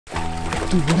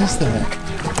Dude, what is that?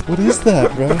 What is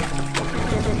that, bro?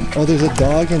 Oh, there's a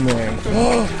dog in there.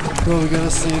 Oh, bro, we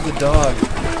gotta save the dog.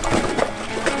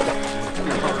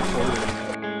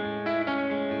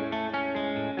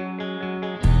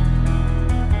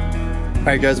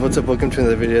 Alright guys, what's up? Welcome to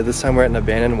another video. This time we're at an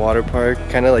abandoned water park,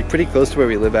 kind of like pretty close to where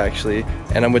we live actually,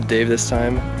 and I'm with Dave this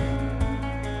time.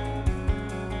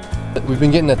 We've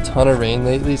been getting a ton of rain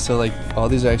lately, so like all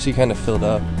these are actually kind of filled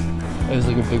up. There's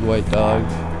like a big white dog.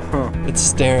 It's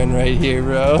staring right here,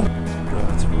 bro. Bro,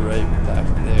 it's right back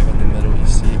there in the middle, you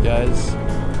see guys?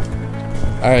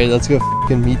 Alright, let's go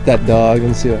f***ing meet that dog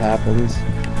and see what happens.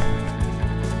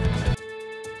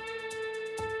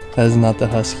 That is not the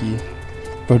husky.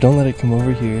 Bro, don't let it come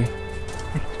over here.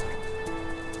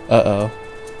 Uh-oh.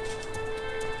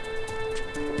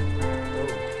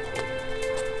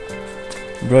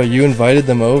 Bro, you invited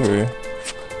them over.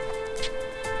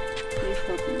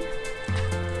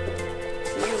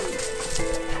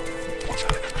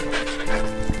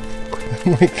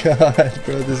 Oh my god,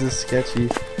 bro, this is sketchy.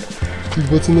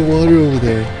 Dude, what's in the water over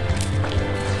there?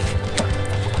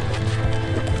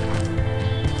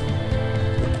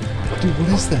 Dude, what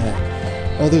is that?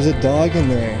 Oh, there's a dog in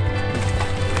there.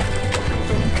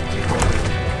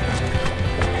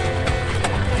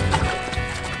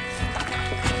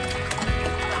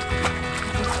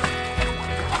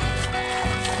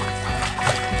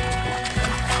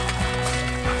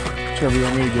 Trevor, you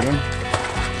want me to get him?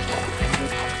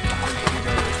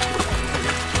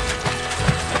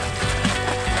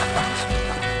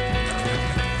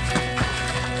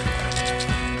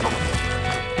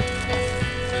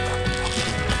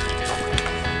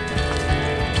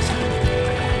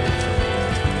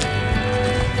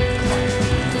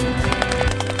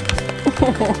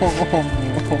 No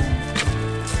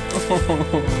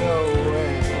way.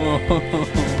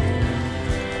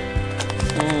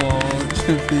 Oh, it's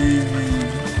a baby.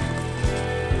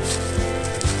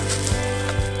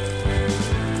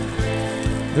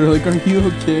 They're like, are you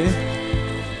okay?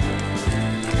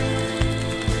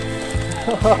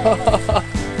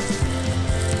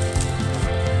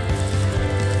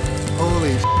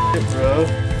 Holy shit, bro.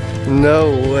 No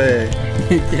way.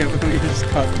 You can't believe this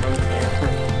got from the camera.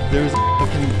 There was a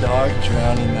fucking dog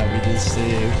drowning that we just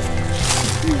saved.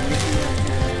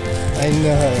 I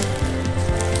know.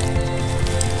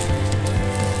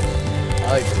 I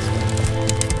like this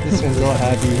one. This one's all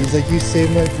happy. He's like, you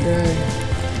saved my friend.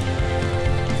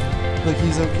 Look,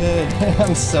 he's okay.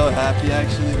 I'm so happy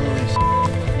actually. Holy shit.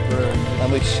 Bro,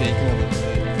 I'm like shaking a little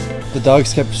bit. The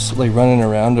dogs kept like running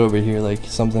around over here like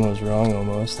something was wrong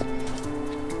almost.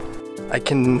 I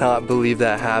cannot believe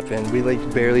that happened. We like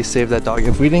barely saved that dog.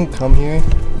 If we didn't come here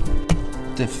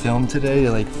to film today,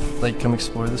 to like come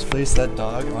explore this place, that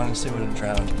dog honestly would have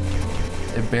drowned.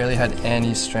 It barely had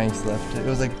any strength left. It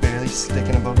was like barely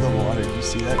sticking above the water. Did you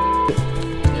see that?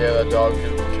 Yeah, that dog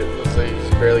looks like he's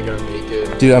barely gonna make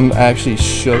it. Dude, I'm actually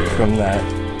shook from that.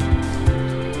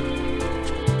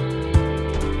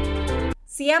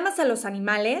 Si amas a los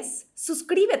animales,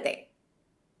 suscríbete.